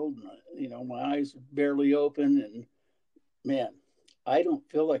wild, and, my eyes are barely open, and man, I don't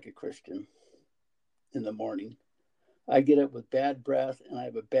feel like a Christian in the morning. I get up with bad breath and I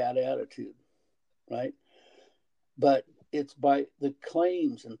have a bad attitude, right? But it's by the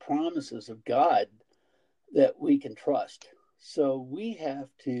claims and promises of God that we can trust. So we have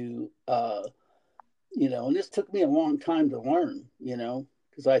to, and this took me a long time to learn,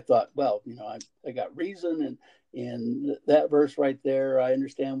 because I thought, well, I got reason and that verse right there, I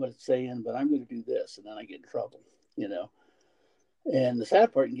understand what it's saying, but I'm going to do this, and then I get in trouble, you know. And the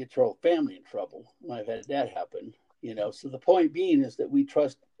sad part, you can get your whole family in trouble. I've had that happen, So the point being is that we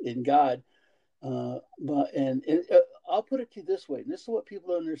trust in God. But I'll put it to you this way, and this is what people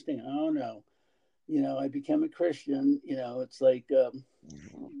don't understand. Oh no, I became a Christian. It's like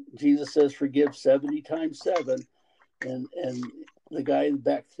Jesus says, "Forgive 70 times 7," and the guy in the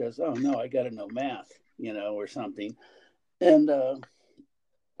back says, "Oh no, I got to know math," or something, and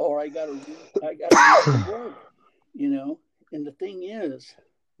or I got to read the Word, you know. And the thing is,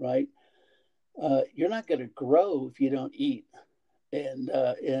 right? You're not going to grow if you don't eat. And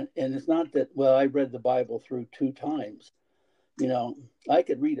it's not that, well, I read the Bible through 2 times. I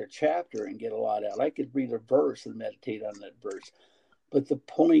could read a chapter and get a lot out. I could read a verse and meditate on that verse. But the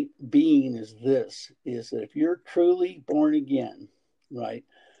point being is this, is that if you're truly born again, right,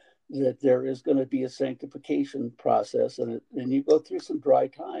 that there is going to be a sanctification process, and you go through some dry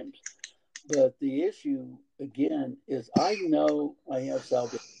times. But the issue, again, is I know I have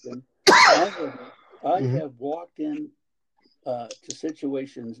salvation. I Mhm. have walked in to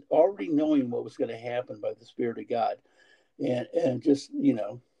situations already knowing what was going to happen by the Spirit of God, and just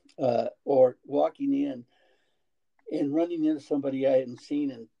or walking in and running into somebody I hadn't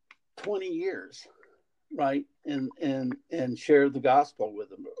seen in 20 years, right, and share the gospel with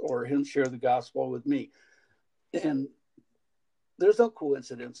them, or him share the gospel with me, and there's no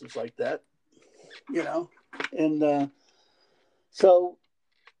coincidences like that, you know, and so.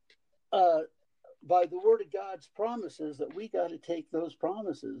 By the word of God's promises, that we got to take those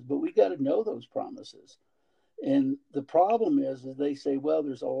promises, but we got to know those promises. And the problem is they say, well,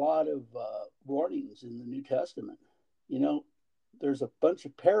 there's a lot of warnings in the New Testament. There's a bunch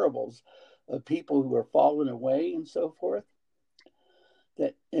of parables of people who are falling away and so forth.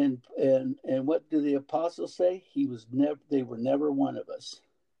 That and what do the apostles say? They were never one of us.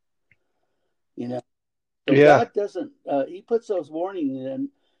 You know, so Yeah. God doesn't. He puts those warnings in,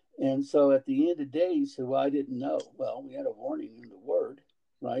 and so at the end of the day, he said, "Well, I didn't know." Well, we had a warning in the Word,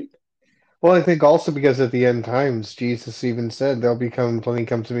 right? Well, I think also because at the end times, Jesus even said, "There'll become plenty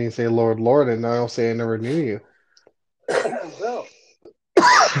come to me and say, Lord, Lord, and I'll say, I never knew you." Well,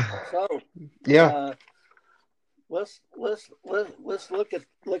 so Yeah. uh, let's look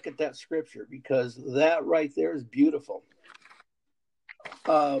at that scripture, because that right there is beautiful.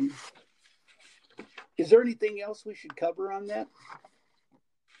 Um, is there anything else we should cover on that?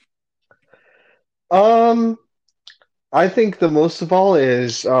 Um, I think the most of all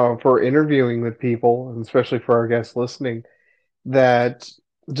is for interviewing with people, and especially for our guests listening, that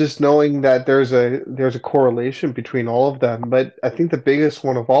just knowing that there's a correlation between all of them. But I think the biggest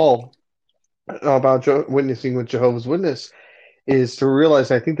one of all about witnessing with Jehovah's Witness is to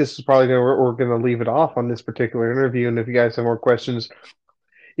realize. I think this is probably gonna we're going to leave it off on this particular interview. And if you guys have more questions,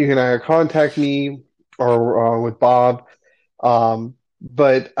 you can either contact me or with Bob.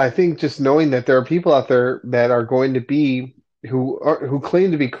 But I think just knowing that there are people out there that are going to be who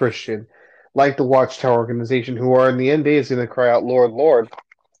claim to be Christian, like the Watchtower organization, who are in the end days going to cry out, "Lord, Lord,"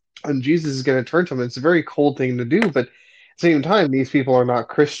 and Jesus is going to turn to them. It's a very cold thing to do, but at the same time, these people are not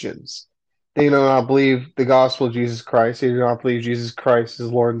Christians. They do not believe the gospel of Jesus Christ. They do not believe Jesus Christ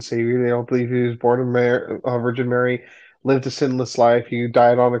is Lord and Savior. They don't believe he was born of Virgin Mary, lived a sinless life. He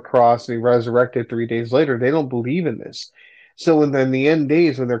died on the cross and he resurrected 3 days later. They don't believe in this. So when in the end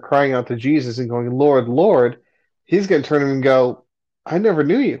days, when they're crying out to Jesus and going, "Lord, Lord," he's going to turn to them and go, "I never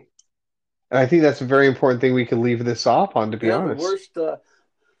knew you." And I think that's a very important thing we could leave this off on, to be Yeah, the honest. worst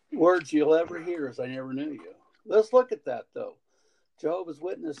words you'll ever hear is "I never knew you." Let's look at that though. Jehovah's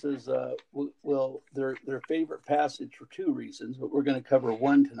Witnesses will their favorite passage for two reasons, but we're going to cover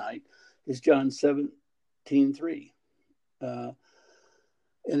one tonight, is John 17:3. Uh,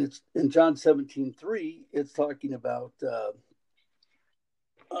 and it's in John 17:3. It's talking about uh,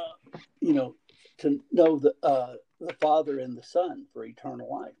 you know to know the Father and the Son for eternal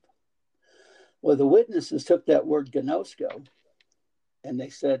life. Well, the witnesses took that word gnosko, and they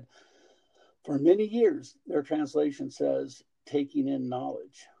said, for many years, their translation says, taking in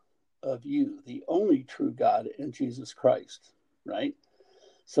knowledge of you, the only true God, and Jesus Christ, right?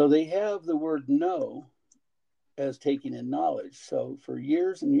 So they have the word know as taking in knowledge. So for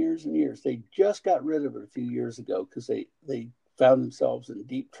years and years and years, they just got rid of it a few years ago because they found themselves in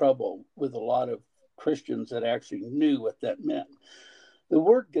deep trouble with a lot of Christians that actually knew what that meant. The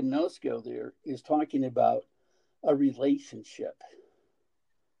word gnosko there is talking about a relationship,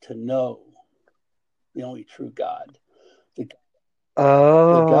 to know the only true God, the,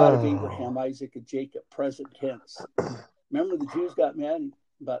 the God of Oh. Abraham, Isaac, and Jacob, present tense. Remember, the Jews got mad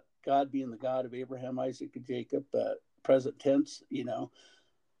about God being the God of Abraham, Isaac, and Jacob, present tense,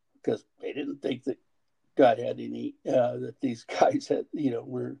 because they didn't think that God had any that these guys had,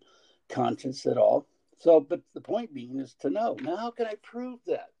 were conscious at all. So, but the point being is to know. Now, how can I prove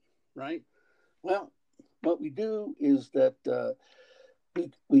that? Right? Well, what we do is that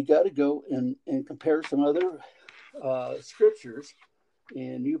we got to go and compare some other scriptures.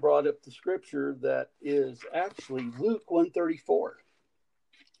 And you brought up the scripture that is actually Luke 134.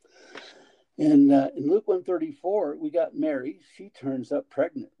 And in Luke 134, we got Mary. She turns up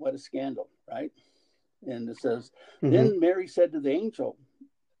pregnant. What a scandal, right? And it says, Hmm. then Mary said to the angel,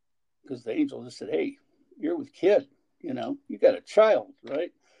 because the angel just said, hey, you're with kid, you got a child,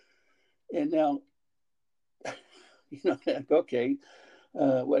 right? And now, okay,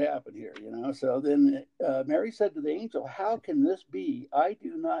 what happened here, So then Mary said to the angel, how can this be? I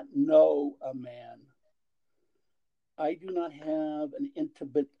do not know a man. I do not have an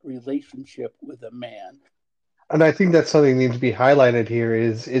intimate relationship with a man. And I think that's something that needs to be highlighted here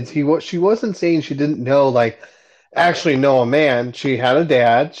is she wasn't saying she didn't know like actually know a man. She had a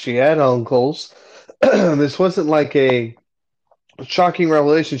dad, she had uncles. This wasn't like a shocking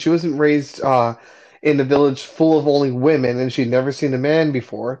revelation. She wasn't raised in a village full of only women and she'd never seen a man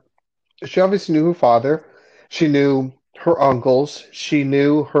before. She obviously knew her father. She knew her uncles. She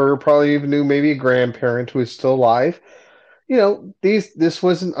knew her, probably even knew maybe a grandparent who is still alive. This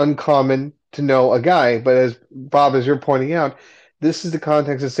wasn't uncommon to know a guy, but as Bob, as you're pointing out, this is the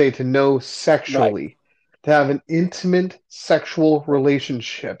context to say to know Right. sexually, to have an intimate sexual Right.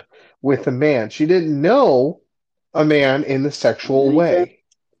 relationship with a man. She didn't know a man in the sexual Many trans- way.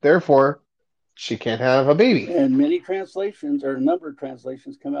 Therefore, she can't have a baby. and many translations, or a number of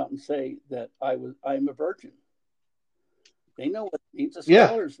translations, come out and say that I'm a virgin. They know what it means. The Yeah,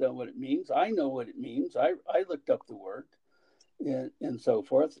 scholars know what it means. I know what it means. I looked up the word and so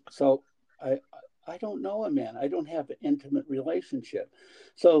forth. So I I don't know a man. I don't have an intimate relationship.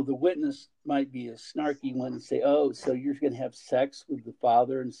 So the witness might be a snarky one and say, "Oh, so you're going to have sex with the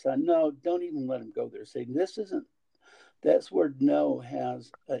father and son?" No, don't even let him go there. Say this isn't. That's where no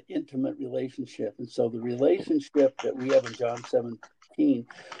has an intimate relationship, and so the relationship that we have in John 17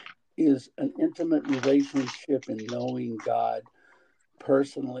 is an intimate relationship in knowing God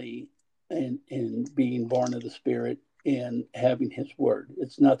personally and being born of the Spirit and having His Word.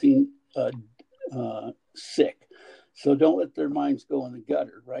 It's nothing sick. So don't let their minds go in the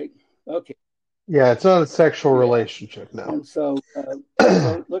gutter, right? Okay, yeah, it's not a sexual yeah. relationship, no. And so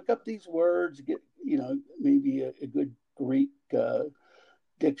look up these words, get maybe a good Greek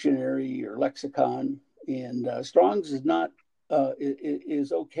dictionary or lexicon. And Strong's is not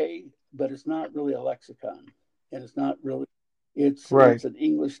is okay, but it's not really a lexicon, and it's not really. Right. It's an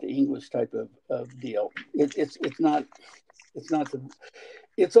English to English type of deal. It's not the.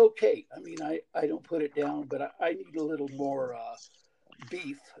 It's okay. I mean, I don't put it down, but I need a little more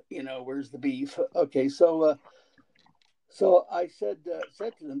beef. Where's the beef? Okay, so I said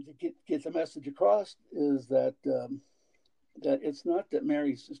to them to get the message across is that it's not that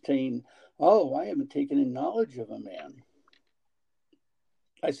Mary's saying, "Oh, I haven't taken in knowledge of a man."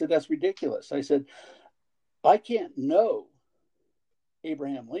 I said that's ridiculous. I said I can't know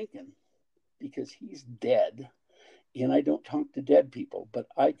Abraham Lincoln because he's dead, and I don't talk to dead people, but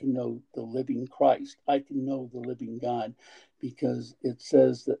I can know the living Christ. I can know the living God because it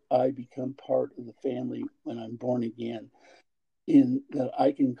says that I become part of the family when I'm born again, in that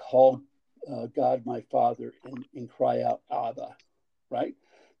I can call God my Father and cry out Abba, right?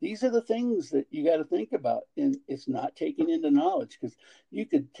 These are the things that you got to think about, and it's not taking into knowledge because you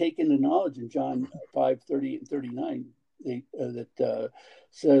could take into knowledge in John 5:38 and 39 that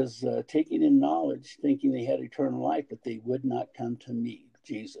says taking in knowledge, thinking they had eternal life, but they would not come to me,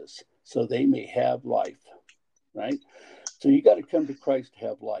 Jesus, so they may have life, right? So you got to come to Christ to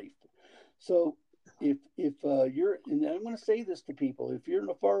have life. So if you're, and I'm going to say this to people, if you're in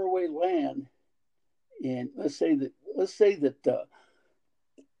a faraway land, and let's say that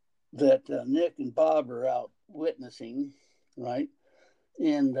Nick and Bob are out witnessing, right,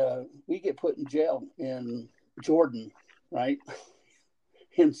 and we get put in jail in Jordan, right,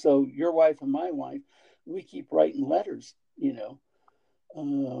 and so your wife and my wife, we keep writing letters,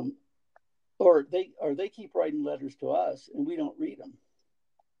 um, or they keep writing letters to us, and we don't read them.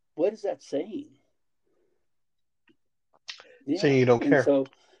 What is that saying? Yeah. Saying you don't And care. so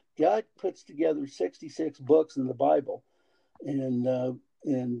God puts together 66 books in the Bible. And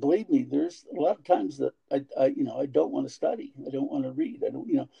and believe me, there's a lot of times that I don't want to study. I don't want to read. I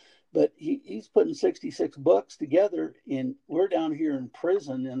don't, but he's putting 66 books together, and we're down here in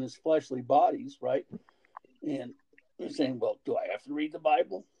prison in his fleshly bodies, right? And they're saying, well, do I have to read the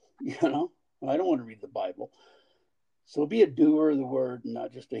Bible? I don't want to read the Bible. So be a doer of the word and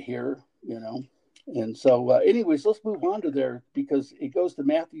not just a hearer. And so, anyways, let's move on to there because it goes to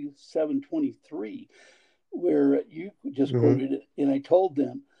Matthew 7:23, where you just Hmm. quoted it. And I told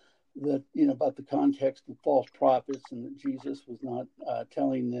them that, about the context of false prophets and that Jesus was not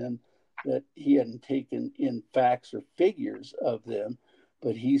telling them that he hadn't taken in facts or figures of them,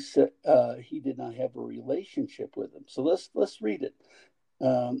 but he said he did not have a relationship with them. So let's read it.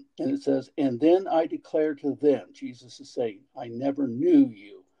 And it says, "And then I declare to them," Jesus is saying, "I never knew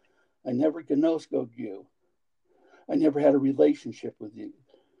you. I never gnoskoed you. I never had a relationship with you.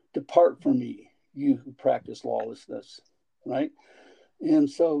 Depart from me, you who practice lawlessness." Right? And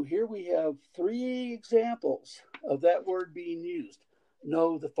so here we have three examples of that word being used.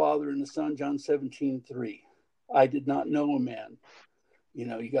 Know the Father and the Son, John 17:3. I did not know a man.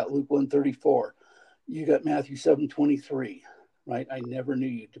 You got Luke 1:34. You got Matthew 7:23. Right? I never knew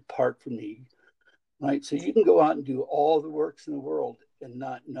you. Depart from me. Right? So you can go out and do all the works in the world and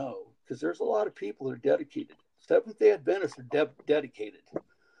not know, because there's a lot of people that are dedicated. Seventh day Adventists are dedicated,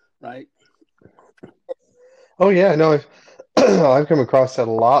 right? Oh yeah, no, I've I've come across that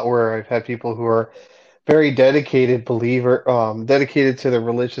a lot where I've had people who are very dedicated believer, dedicated to the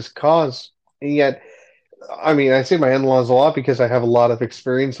religious cause, and yet, I mean, I say my in-laws a lot because I have a lot of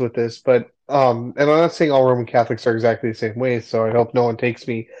experience with this, but and I'm not saying all Roman Catholics are exactly the same way, so I hope no one takes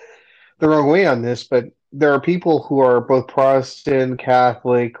me the wrong way on this, but there are people who are both Protestant,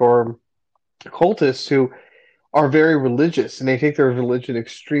 Catholic, or cultists who are very religious and they take their religion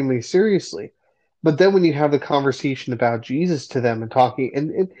extremely seriously. But then when you have the conversation about Jesus to them and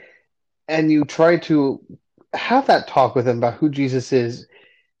talking and you try to have that talk with them about who Jesus is,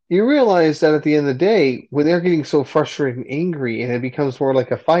 you realize that at the end of the day, when they're getting so frustrated and angry and it becomes more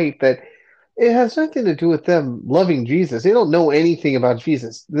like a fight, that it has nothing to do with them loving Jesus. They don't know anything about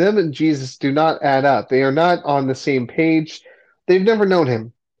Jesus. Them and Jesus do not add up. They are not on the same page. They've never known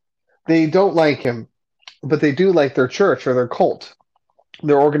him. They don't like him, but they do like their church or their cult,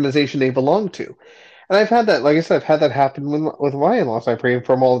 their organization they belong to. And I've had that, like I said, I've had that happen with my in-laws. I pray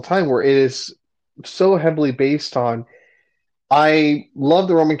for them all the time, where it is so heavily based on I love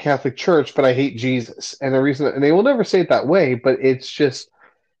the Roman Catholic Church, but I hate Jesus. And the reason, and they will never say it that way, but it's just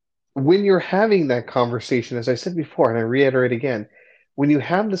when you're having that conversation, as I said before, and I reiterate again, when you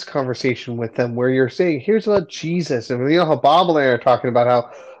have this conversation with them where you're saying, here's about Jesus, and you know how Bob and I are talking about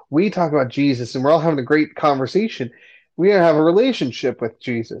how we talk about Jesus and we're all having a great conversation, we have a relationship with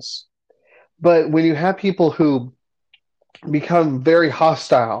Jesus. But when you have people who become very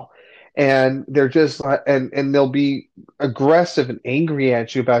hostile and they're just and they'll be aggressive and angry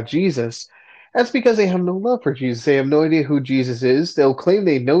at you about Jesus, that's because they have no love for Jesus. They have no idea who Jesus is. They'll claim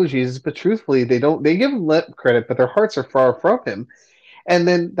they know Jesus, but truthfully they don't. They give him lip credit, but their hearts are far from him. And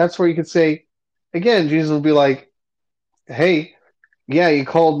then that's where you could say again, Jesus will be like, hey, yeah, you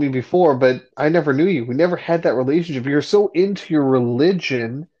called me before, but I never knew you. We never had that relationship. You're so into your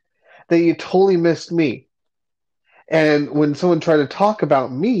religion that you totally missed me. And when someone tried to talk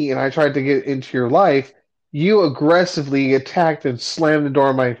about me and I tried to get into your life, you aggressively attacked and slammed the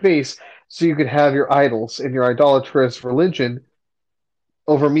door in my face so you could have your idols and your idolatrous religion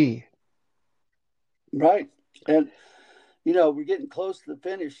over me. Right. And we're getting close to the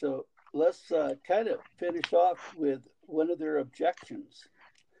finish, so let's kind of finish off with one of their objections.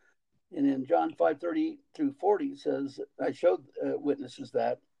 And in John 5:38 through 40, it says, I showed witnesses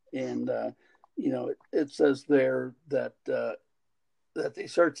that, and it says there that they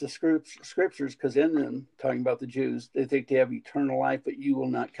search the scriptures because in them, talking about the Jews, they think they have eternal life, but you will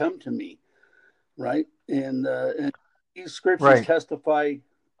not come to me, right? And these scriptures Right. testify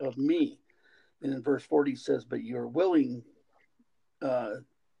of me. And in verse 40 it says, but you're willing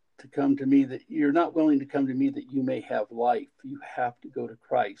to come to me, that you're not willing to come to me that you may have life. You have to go to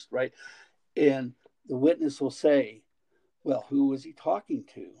Christ, right? And the witness will say, well, who was he talking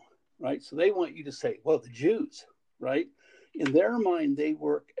to? Right? So they want you to say, well, the Jews, right? In their mind, they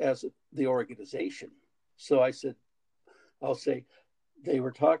work as the organization. So I'll say,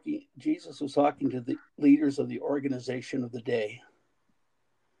 Jesus was talking to the leaders of the organization of the day,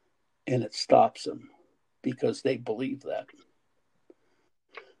 and it stops them because they believe that.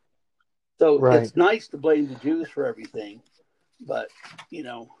 So Right. it's nice to blame the Jews for everything, but you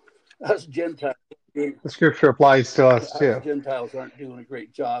know, us Gentiles, The scripture applies to us us too. Gentiles aren't doing a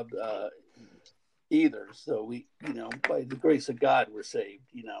great job either. So we, by the grace of God, we're saved.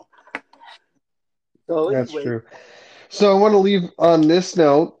 So That's anyway, true. So I want to leave on this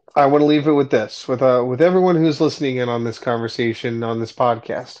note. I want to leave it with this, with everyone who's listening in on this conversation on this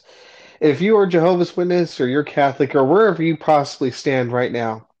podcast. If you are Jehovah's Witness or you're Catholic or wherever you possibly stand right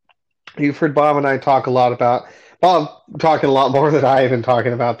now, you've heard Bob and I talk a lot about Bob talking a lot more than I have been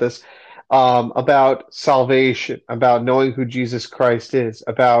talking about this. about salvation, about knowing who Jesus Christ is,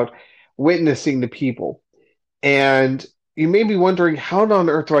 about witnessing to people. And you may be wondering, how on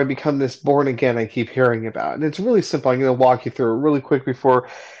earth do I become this born again I keep hearing about? And it's really simple. I'm going to walk you through it really quick before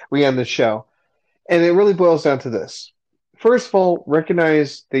we end the show. And it really boils down to this. First of all,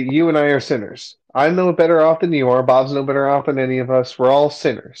 recognize that you and I are sinners. I'm no better off than you are. Bob's no better off than any of us. We're all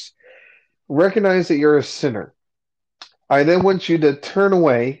sinners. Recognize that you're a sinner. I then want you to turn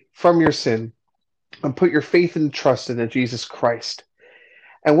away from your sin and put your faith and trust in Jesus Christ.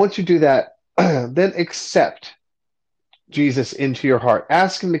 And once you do that, then accept Jesus into your heart.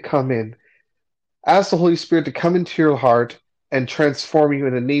 Ask him to come in. Ask the Holy Spirit to come into your heart and transform you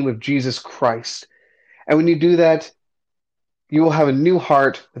in the name of Jesus Christ. And when you do that, you will have a new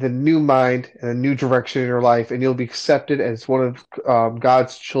heart with a new mind and a new direction in your life, and you'll be accepted as one of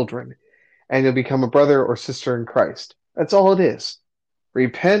God's children, and you'll become a brother or sister in Christ. That's all it is.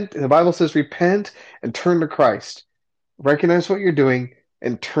 Repent. The Bible says repent and turn to Christ. Recognize what you're doing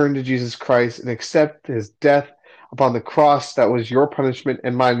and turn to Jesus Christ and accept his death upon the cross that was your punishment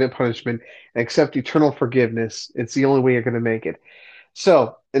and my punishment, and accept eternal forgiveness. It's the only way you're going to make it.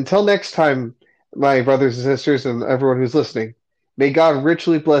 So, until next time, my brothers and sisters and everyone who's listening, may God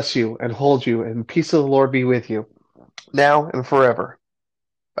richly bless you and hold you, and peace of the Lord be with you, now and forever.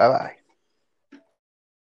 Bye bye.